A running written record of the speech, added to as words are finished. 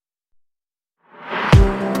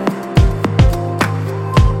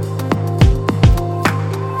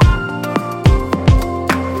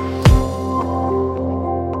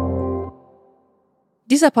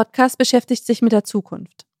Dieser Podcast beschäftigt sich mit der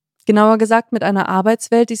Zukunft. Genauer gesagt mit einer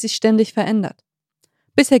Arbeitswelt, die sich ständig verändert.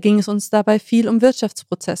 Bisher ging es uns dabei viel um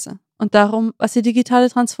Wirtschaftsprozesse und darum, was die digitale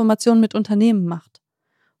Transformation mit Unternehmen macht.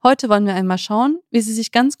 Heute wollen wir einmal schauen, wie sie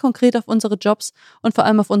sich ganz konkret auf unsere Jobs und vor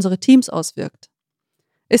allem auf unsere Teams auswirkt.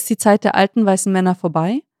 Ist die Zeit der alten weißen Männer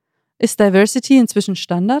vorbei? Ist Diversity inzwischen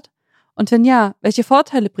Standard? Und wenn ja, welche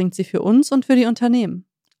Vorteile bringt sie für uns und für die Unternehmen?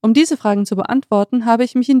 Um diese Fragen zu beantworten, habe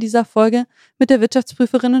ich mich in dieser Folge mit der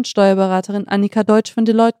Wirtschaftsprüferin und Steuerberaterin Annika Deutsch von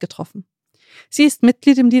Deloitte getroffen. Sie ist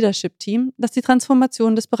Mitglied im Leadership-Team, das die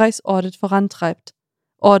Transformation des Bereichs Audit vorantreibt.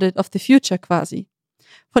 Audit of the Future quasi.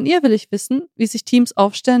 Von ihr will ich wissen, wie sich Teams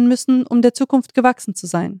aufstellen müssen, um der Zukunft gewachsen zu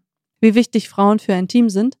sein, wie wichtig Frauen für ein Team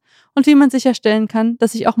sind und wie man sicherstellen kann,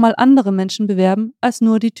 dass sich auch mal andere Menschen bewerben als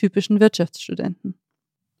nur die typischen Wirtschaftsstudenten.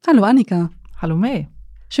 Hallo Annika. Hallo May.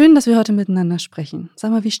 Schön, dass wir heute miteinander sprechen. Sag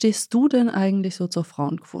mal, wie stehst du denn eigentlich so zur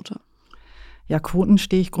Frauenquote? Ja, Quoten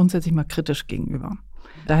stehe ich grundsätzlich mal kritisch gegenüber.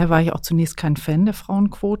 Daher war ich auch zunächst kein Fan der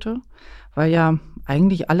Frauenquote, weil ja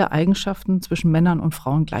eigentlich alle Eigenschaften zwischen Männern und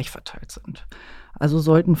Frauen gleich verteilt sind. Also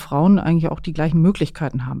sollten Frauen eigentlich auch die gleichen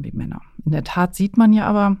Möglichkeiten haben wie Männer. In der Tat sieht man ja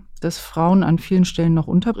aber, dass Frauen an vielen Stellen noch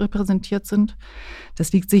unterrepräsentiert sind.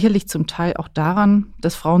 Das liegt sicherlich zum Teil auch daran,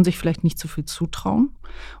 dass Frauen sich vielleicht nicht so viel zutrauen.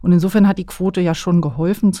 Und insofern hat die Quote ja schon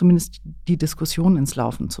geholfen, zumindest die Diskussion ins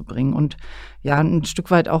Laufen zu bringen und ja ein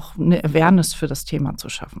Stück weit auch eine Awareness für das Thema zu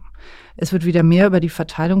schaffen. Es wird wieder mehr über die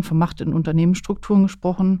Verteilung von Macht in Unternehmensstrukturen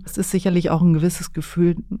gesprochen. Es ist sicherlich auch ein gewisses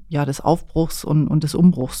Gefühl ja, des Aufbruchs und des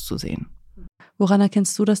Umbruchs zu sehen. Woran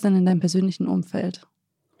erkennst du das denn in deinem persönlichen Umfeld?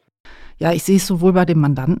 Ja, ich sehe es sowohl bei den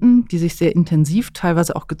Mandanten, die sich sehr intensiv,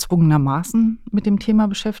 teilweise auch gezwungenermaßen mit dem Thema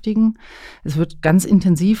beschäftigen. Es wird ganz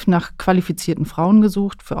intensiv nach qualifizierten Frauen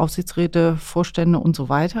gesucht, für Aufsichtsräte, Vorstände und so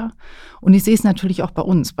weiter. Und ich sehe es natürlich auch bei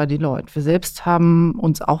uns, bei Deloitte. Wir selbst haben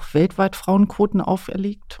uns auch weltweit Frauenquoten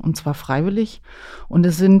auferlegt, und zwar freiwillig. Und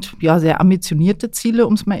es sind ja sehr ambitionierte Ziele,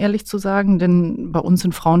 um es mal ehrlich zu sagen, denn bei uns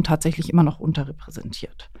sind Frauen tatsächlich immer noch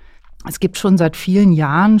unterrepräsentiert. Es gibt schon seit vielen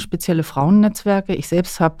Jahren spezielle Frauennetzwerke. Ich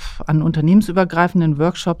selbst habe an unternehmensübergreifenden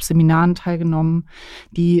Workshops, Seminaren teilgenommen,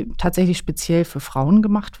 die tatsächlich speziell für Frauen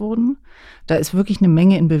gemacht wurden. Da ist wirklich eine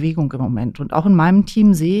Menge in Bewegung im Moment. Und auch in meinem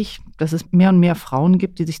Team sehe ich, dass es mehr und mehr Frauen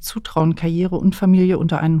gibt, die sich zutrauen, Karriere und Familie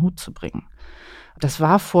unter einen Hut zu bringen. Das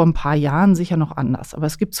war vor ein paar Jahren sicher noch anders. Aber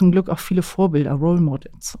es gibt zum Glück auch viele Vorbilder, Role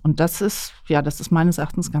Models. Und das ist meines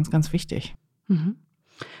Erachtens ganz, ganz wichtig. Mhm.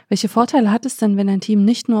 Welche Vorteile hat es denn, wenn ein Team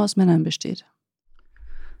nicht nur aus Männern besteht?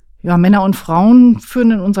 Ja, Männer und Frauen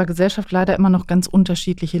führen in unserer Gesellschaft leider immer noch ganz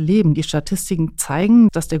unterschiedliche Leben. Die Statistiken zeigen,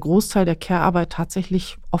 dass der Großteil der Care-Arbeit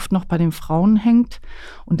tatsächlich oft noch bei den Frauen hängt.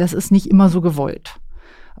 Und das ist nicht immer so gewollt.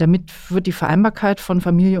 Damit wird die Vereinbarkeit von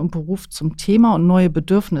Familie und Beruf zum Thema und neue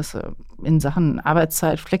Bedürfnisse in Sachen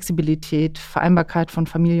Arbeitszeit, Flexibilität, Vereinbarkeit von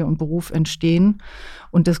Familie und Beruf entstehen.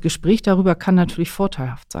 Und das Gespräch darüber kann natürlich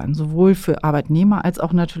vorteilhaft sein, sowohl für Arbeitnehmer als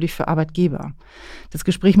auch natürlich für Arbeitgeber. Das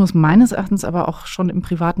Gespräch muss meines Erachtens aber auch schon im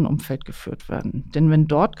privaten Umfeld geführt werden. Denn wenn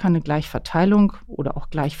dort keine Gleichverteilung oder auch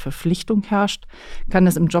Gleichverpflichtung herrscht, kann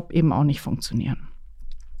das im Job eben auch nicht funktionieren.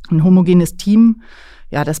 Ein homogenes Team,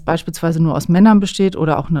 ja, das beispielsweise nur aus Männern besteht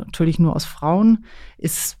oder auch natürlich nur aus Frauen,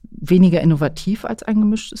 ist weniger innovativ als ein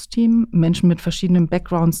gemischtes Team. Menschen mit verschiedenen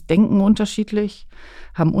Backgrounds denken unterschiedlich,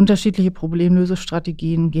 haben unterschiedliche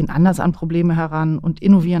Problemlösestrategien, gehen anders an Probleme heran und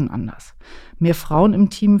innovieren anders. Mehr Frauen im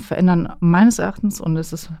Team verändern meines Erachtens, und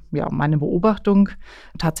es ist ja meine Beobachtung,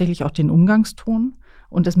 tatsächlich auch den Umgangston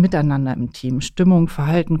und das Miteinander im Team. Stimmung,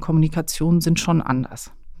 Verhalten, Kommunikation sind schon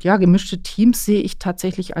anders. Ja, gemischte Teams sehe ich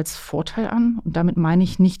tatsächlich als Vorteil an. Und damit meine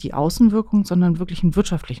ich nicht die Außenwirkung, sondern wirklich einen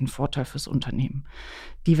wirtschaftlichen Vorteil fürs Unternehmen.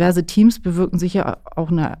 Diverse Teams bewirken sicher auch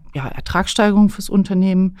eine Ertragssteigerung fürs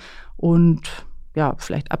Unternehmen. Und ja,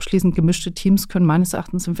 vielleicht abschließend gemischte Teams können meines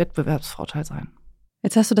Erachtens ein Wettbewerbsvorteil sein.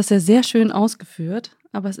 Jetzt hast du das ja sehr schön ausgeführt,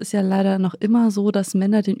 aber es ist ja leider noch immer so, dass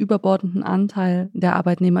Männer den überbordenden Anteil der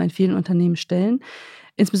Arbeitnehmer in vielen Unternehmen stellen.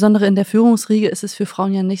 Insbesondere in der Führungsriege ist es für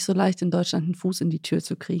Frauen ja nicht so leicht, in Deutschland einen Fuß in die Tür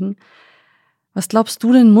zu kriegen. Was glaubst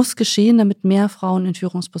du denn, muss geschehen, damit mehr Frauen in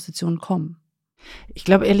Führungspositionen kommen? Ich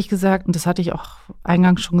glaube ehrlich gesagt, und das hatte ich auch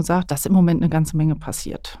eingangs schon gesagt, dass im Moment eine ganze Menge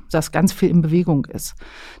passiert, dass ganz viel in Bewegung ist.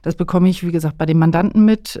 Das bekomme ich, wie gesagt, bei den Mandanten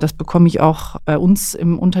mit, das bekomme ich auch bei uns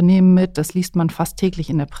im Unternehmen mit, das liest man fast täglich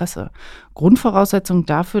in der Presse. Grundvoraussetzung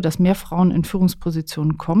dafür, dass mehr Frauen in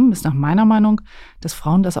Führungspositionen kommen, ist nach meiner Meinung, dass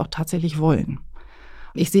Frauen das auch tatsächlich wollen.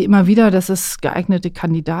 Ich sehe immer wieder, dass es geeignete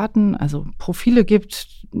Kandidaten, also Profile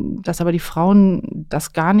gibt, dass aber die Frauen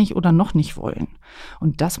das gar nicht oder noch nicht wollen.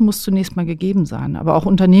 Und das muss zunächst mal gegeben sein. Aber auch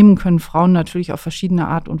Unternehmen können Frauen natürlich auf verschiedene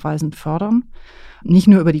Art und Weisen fördern. Nicht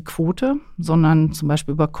nur über die Quote, sondern zum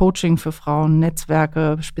Beispiel über Coaching für Frauen,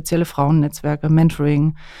 Netzwerke, spezielle Frauennetzwerke,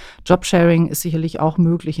 Mentoring. Jobsharing ist sicherlich auch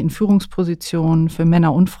möglich in Führungspositionen für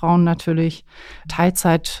Männer und Frauen natürlich.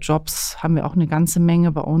 Teilzeitjobs haben wir auch eine ganze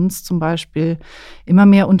Menge bei uns zum Beispiel. Immer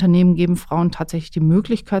mehr Unternehmen geben Frauen tatsächlich die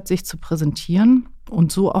Möglichkeit, sich zu präsentieren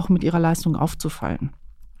und so auch mit ihrer Leistung aufzufallen.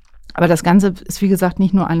 Aber das Ganze ist, wie gesagt,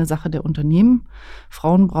 nicht nur eine Sache der Unternehmen.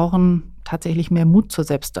 Frauen brauchen tatsächlich mehr Mut zur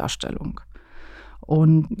Selbstdarstellung.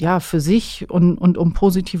 Und ja, für sich und um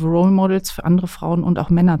positive Role Models für andere Frauen und auch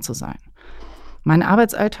Männer zu sein. Mein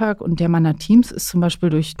Arbeitsalltag und der meiner Teams ist zum Beispiel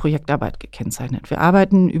durch Projektarbeit gekennzeichnet. Wir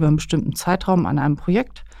arbeiten über einen bestimmten Zeitraum an einem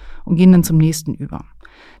Projekt und gehen dann zum nächsten über.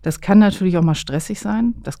 Das kann natürlich auch mal stressig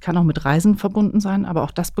sein, das kann auch mit Reisen verbunden sein, aber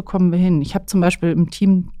auch das bekommen wir hin. Ich habe zum Beispiel im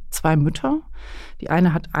Team 2 Mütter. Die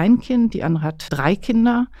eine hat ein Kind, die andere hat 3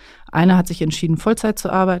 Kinder. Eine hat sich entschieden, Vollzeit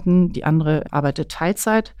zu arbeiten, die andere arbeitet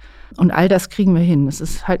Teilzeit. Und all das kriegen wir hin. Es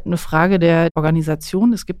ist halt eine Frage der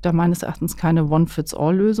Organisation. Es gibt da meines Erachtens keine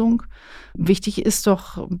One-Fits-All-Lösung. Wichtig ist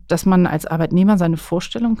doch, dass man als Arbeitnehmer seine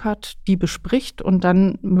Vorstellung hat, die bespricht und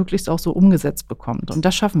dann möglichst auch so umgesetzt bekommt. Und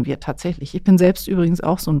das schaffen wir tatsächlich. Ich bin selbst übrigens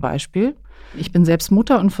auch so ein Beispiel. Ich bin selbst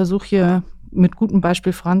Mutter und versuche hier mit gutem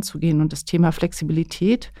Beispiel voranzugehen und das Thema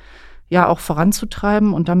Flexibilität ja auch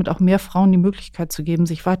voranzutreiben und damit auch mehr Frauen die Möglichkeit zu geben,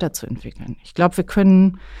 sich weiterzuentwickeln. Ich glaube, wir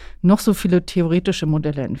können noch so viele theoretische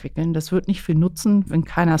Modelle entwickeln. Das wird nicht viel nutzen, wenn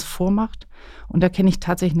keiner es vormacht. Und da kenne ich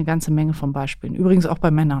tatsächlich eine ganze Menge von Beispielen. Übrigens auch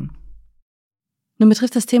bei Männern. Nun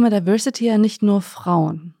betrifft das Thema Diversity ja nicht nur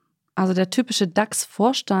Frauen. Also der typische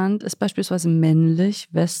DAX-Vorstand ist beispielsweise männlich,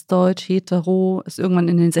 westdeutsch, hetero, ist irgendwann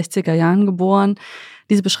in den 60er Jahren geboren.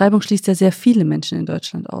 Diese Beschreibung schließt ja sehr viele Menschen in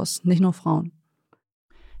Deutschland aus, nicht nur Frauen.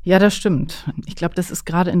 Ja, das stimmt. Ich glaube, das ist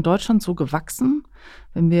gerade in Deutschland so gewachsen.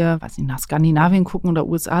 Wenn wir, nach Skandinavien gucken oder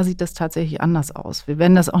USA, sieht das tatsächlich anders aus. Wir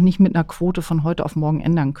werden das auch nicht mit einer Quote von heute auf morgen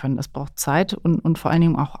ändern können. Das braucht Zeit und vor allen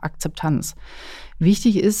Dingen auch Akzeptanz.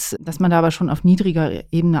 Wichtig ist, dass man da aber schon auf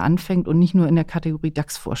niedriger Ebene anfängt und nicht nur in der Kategorie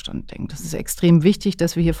DAX-Vorstand denkt. Das ist extrem wichtig,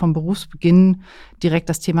 dass wir hier vom Berufsbeginn direkt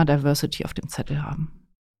das Thema Diversity auf dem Zettel haben.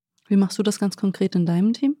 Wie machst du das ganz konkret in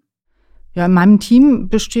deinem Team? Ja, in meinem Team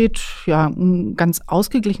besteht ja ein ganz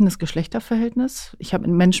ausgeglichenes Geschlechterverhältnis. Ich habe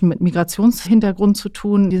mit Menschen mit Migrationshintergrund zu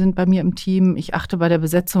tun, die sind bei mir im Team. Ich achte bei der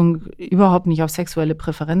Besetzung überhaupt nicht auf sexuelle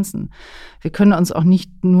Präferenzen. Wir können uns auch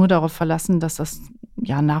nicht nur darauf verlassen, dass das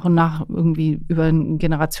ja nach und nach irgendwie über einen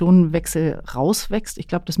Generationenwechsel rauswächst. Ich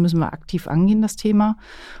glaube, das müssen wir aktiv angehen, das Thema.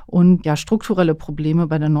 Und ja, strukturelle Probleme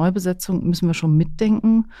bei der Neubesetzung müssen wir schon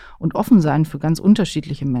mitdenken und offen sein für ganz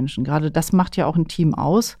unterschiedliche Menschen. Gerade das macht ja auch ein Team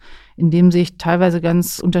aus, in dem sich teilweise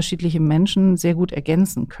ganz unterschiedliche Menschen sehr gut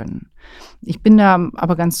ergänzen können. Ich bin da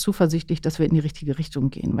aber ganz zuversichtlich, dass wir in die richtige Richtung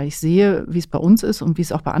gehen, weil ich sehe, wie es bei uns ist und wie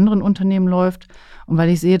es auch bei anderen Unternehmen läuft und weil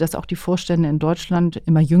ich sehe, dass auch die Vorstände in Deutschland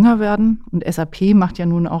immer jünger werden und SAP macht ja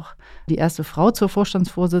nun auch die erste Frau zur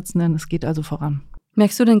Vorstandsvorsitzenden. Es geht also voran.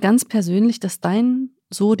 Merkst du denn ganz persönlich, dass dein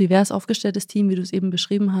so divers aufgestelltes Team, wie du es eben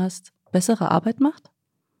beschrieben hast, bessere Arbeit macht?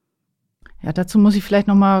 Ja, dazu muss ich vielleicht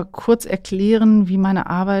noch mal kurz erklären, wie meine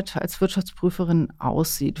Arbeit als Wirtschaftsprüferin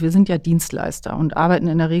aussieht. Wir sind ja Dienstleister und arbeiten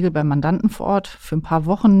in der Regel bei Mandanten vor Ort für ein paar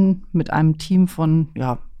Wochen mit einem Team von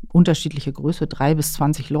unterschiedliche Größe, 3 bis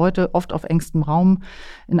 20 Leute, oft auf engstem Raum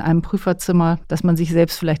in einem Prüferzimmer, dass man sich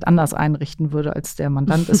selbst vielleicht anders einrichten würde, als der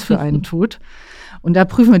Mandant es für einen tut. Und da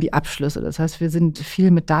prüfen wir die Abschlüsse. Das heißt, wir sind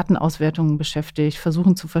viel mit Datenauswertungen beschäftigt,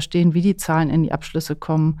 versuchen zu verstehen, wie die Zahlen in die Abschlüsse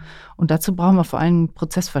kommen. Und dazu brauchen wir vor allem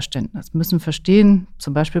Prozessverständnis. Wir müssen verstehen,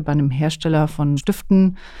 zum Beispiel bei einem Hersteller von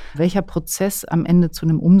Stiften, welcher Prozess am Ende zu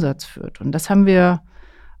einem Umsatz führt. Und das haben wir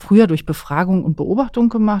früher durch Befragung und Beobachtung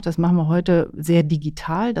gemacht. Das machen wir heute sehr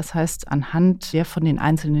digital. Das heißt, anhand der von den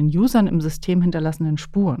einzelnen Usern im System hinterlassenen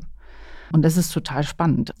Spuren. Und das ist total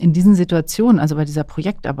spannend. In diesen Situationen, also bei dieser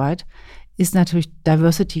Projektarbeit, ist natürlich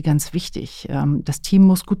Diversity ganz wichtig. Das Team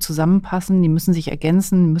muss gut zusammenpassen, die müssen sich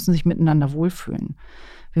ergänzen, die müssen sich miteinander wohlfühlen.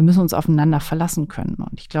 Wir müssen uns aufeinander verlassen können.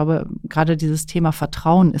 Und ich glaube, gerade dieses Thema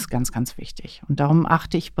Vertrauen ist ganz, ganz wichtig. Und darum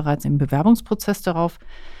achte ich bereits im Bewerbungsprozess darauf,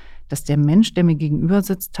 dass der Mensch, der mir gegenüber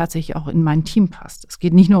sitzt, tatsächlich auch in mein Team passt. Es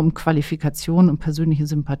geht nicht nur um Qualifikation und persönliche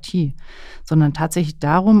Sympathie, sondern tatsächlich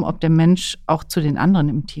darum, ob der Mensch auch zu den anderen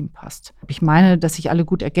im Team passt. Ich meine, dass sich alle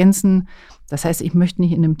gut ergänzen. Das heißt, ich möchte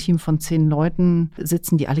nicht in einem Team von 10 Leuten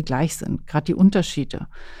sitzen, die alle gleich sind. Gerade die Unterschiede,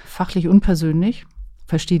 fachlich und persönlich,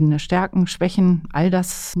 verschiedene Stärken, Schwächen, all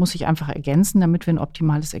das muss ich einfach ergänzen, damit wir ein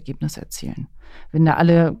optimales Ergebnis erzielen. Wenn da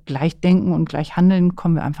alle gleich denken und gleich handeln,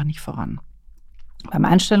 kommen wir einfach nicht voran. Beim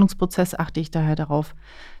Einstellungsprozess achte ich daher darauf,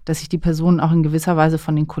 dass sich die Person auch in gewisser Weise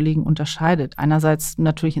von den Kollegen unterscheidet. Einerseits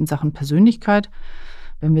natürlich in Sachen Persönlichkeit.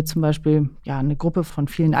 Wenn wir zum Beispiel eine Gruppe von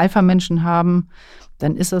vielen Alpha-Menschen haben,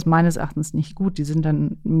 dann ist das meines Erachtens nicht gut. Die sind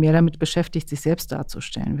dann mehr damit beschäftigt, sich selbst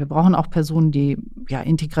darzustellen. Wir brauchen auch Personen, die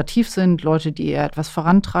integrativ sind, Leute, die eher etwas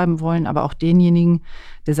vorantreiben wollen, aber auch denjenigen,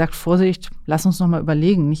 der sagt, Vorsicht, lass uns noch mal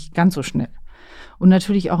überlegen, nicht ganz so schnell. Und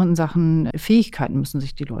natürlich auch in Sachen Fähigkeiten müssen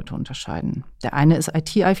sich die Leute unterscheiden. Der eine ist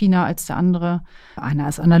IT-affiner als der andere, einer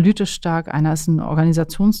ist analytisch stark, einer ist ein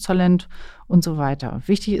Organisationstalent und so weiter.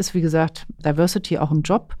 Wichtig ist, wie gesagt, Diversity auch im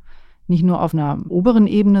Job, nicht nur auf einer oberen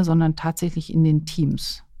Ebene, sondern tatsächlich in den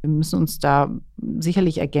Teams. Wir müssen uns da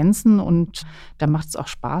sicherlich ergänzen und da macht es auch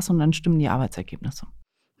Spaß und dann stimmen die Arbeitsergebnisse.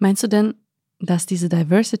 Meinst du denn, dass diese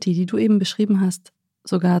Diversity, die du eben beschrieben hast,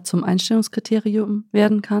 sogar zum Einstellungskriterium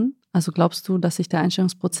werden kann? Also glaubst du, dass sich der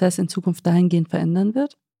Einstellungsprozess in Zukunft dahingehend verändern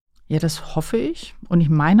wird? Ja, das hoffe ich. Und ich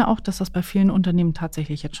meine auch, dass das bei vielen Unternehmen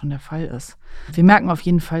tatsächlich jetzt schon der Fall ist. Wir merken auf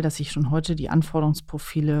jeden Fall, dass sich schon heute die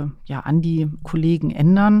Anforderungsprofile an die Kollegen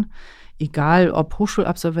ändern. Egal ob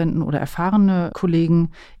Hochschulabsolventen oder erfahrene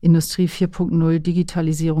Kollegen, Industrie 4.0,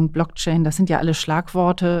 Digitalisierung, Blockchain, das sind ja alle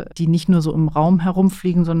Schlagworte, die nicht nur so im Raum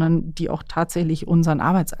herumfliegen, sondern die auch tatsächlich unseren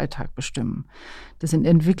Arbeitsalltag bestimmen. Das sind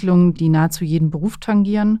Entwicklungen, die nahezu jeden Beruf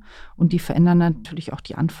tangieren und die verändern natürlich auch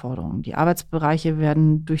die Anforderungen. Die Arbeitsbereiche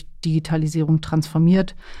werden durch Digitalisierung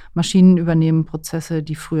transformiert. Maschinen übernehmen Prozesse,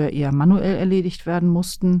 die früher eher manuell erledigt werden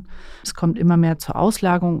mussten. Es kommt immer mehr zur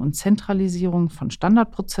Auslagerung und Zentralisierung von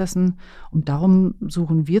Standardprozessen. Und darum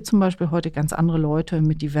suchen wir zum Beispiel heute ganz andere Leute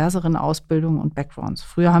mit diverseren Ausbildungen und Backgrounds.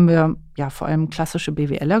 Früher haben wir vor allem klassische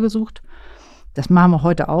BWLer gesucht. Das machen wir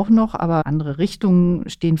heute auch noch, aber andere Richtungen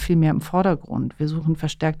stehen viel mehr im Vordergrund. Wir suchen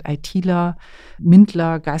verstärkt ITler,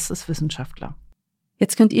 MINTler, Geisteswissenschaftler.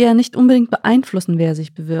 Jetzt könnt ihr ja nicht unbedingt beeinflussen, wer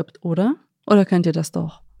sich bewirbt, oder? Oder könnt ihr das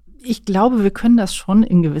doch? Ich glaube, wir können das schon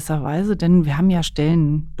in gewisser Weise, denn wir haben ja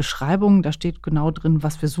Stellenbeschreibungen, da steht genau drin,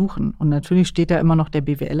 was wir suchen. Und natürlich steht da immer noch der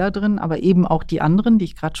BWLer drin, aber eben auch die anderen, die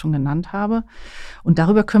ich gerade schon genannt habe. Und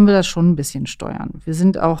darüber können wir das schon ein bisschen steuern. Wir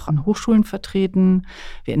sind auch an Hochschulen vertreten.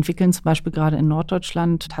 Wir entwickeln zum Beispiel gerade in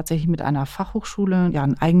Norddeutschland tatsächlich mit einer Fachhochschule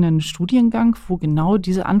einen eigenen Studiengang, wo genau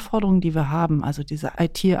diese Anforderungen, die wir haben, also diese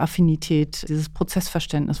IT-Affinität, dieses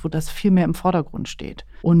Prozessverständnis, wo das viel mehr im Vordergrund steht.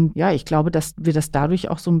 Und ich glaube, dass wir das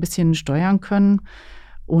dadurch auch so ein bisschen steuern können.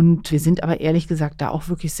 Und wir sind aber ehrlich gesagt da auch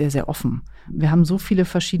wirklich sehr, sehr offen. Wir haben so viele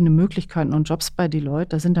verschiedene Möglichkeiten und Jobs bei Deloitte.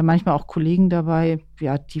 Da sind da manchmal auch Kollegen dabei,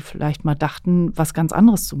 die vielleicht mal dachten, was ganz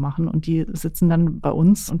anderes zu machen. Und die sitzen dann bei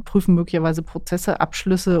uns und prüfen möglicherweise Prozesse,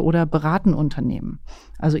 Abschlüsse oder beraten Unternehmen.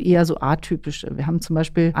 Also eher so atypische. Wir haben zum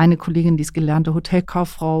Beispiel eine Kollegin, die ist gelernte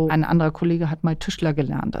Hotelkauffrau. Ein anderer Kollege hat mal Tischler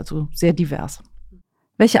gelernt. Also sehr divers.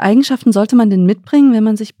 Welche Eigenschaften sollte man denn mitbringen, wenn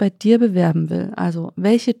man sich bei dir bewerben will? Also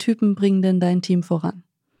welche Typen bringen denn dein Team voran?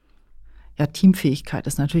 Ja, Teamfähigkeit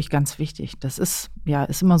ist natürlich ganz wichtig. Das ist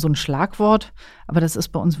immer so ein Schlagwort, aber das ist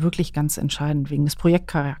bei uns wirklich ganz entscheidend wegen des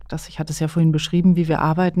Projektcharakters. Ich hatte es ja vorhin beschrieben, wie wir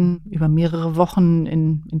arbeiten über mehrere Wochen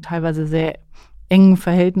in teilweise sehr engen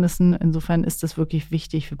Verhältnissen. Insofern ist das wirklich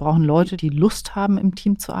wichtig. Wir brauchen Leute, die Lust haben, im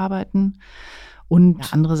Team zu arbeiten.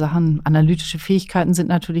 Und andere Sachen, analytische Fähigkeiten sind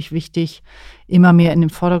natürlich wichtig. Immer mehr in den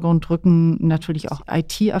Vordergrund rücken natürlich auch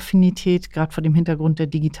IT-Affinität, gerade vor dem Hintergrund der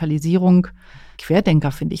Digitalisierung.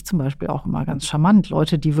 Querdenker finde ich zum Beispiel auch immer ganz charmant.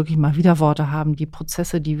 Leute, die wirklich mal Widerworte haben, die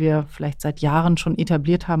Prozesse, die wir vielleicht seit Jahren schon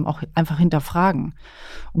etabliert haben, auch einfach hinterfragen.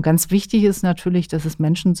 Und ganz wichtig ist natürlich, dass es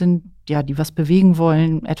Menschen sind, die was bewegen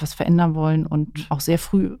wollen, etwas verändern wollen und auch sehr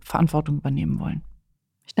früh Verantwortung übernehmen wollen.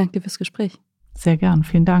 Ich danke dir fürs Gespräch. Sehr gern,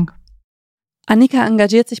 vielen Dank. Annika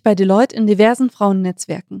engagiert sich bei Deloitte in diversen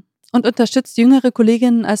Frauennetzwerken und unterstützt jüngere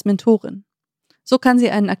Kolleginnen als Mentorin. So kann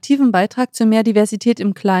sie einen aktiven Beitrag zu mehr Diversität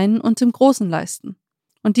im Kleinen und im Großen leisten.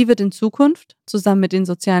 Und die wird in Zukunft, zusammen mit den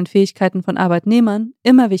sozialen Fähigkeiten von Arbeitnehmern,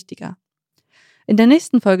 immer wichtiger. In der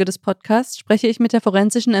nächsten Folge des Podcasts spreche ich mit der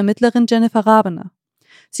forensischen Ermittlerin Jennifer Rabener.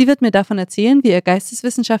 Sie wird mir davon erzählen, wie ihr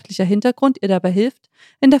geisteswissenschaftlicher Hintergrund ihr dabei hilft,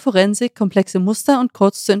 in der Forensik komplexe Muster und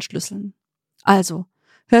Codes zu entschlüsseln. Also,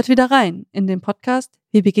 hört wieder rein in den Podcast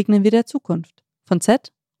Wie begegnen wir der Zukunft von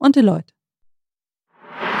Z und Deloitte.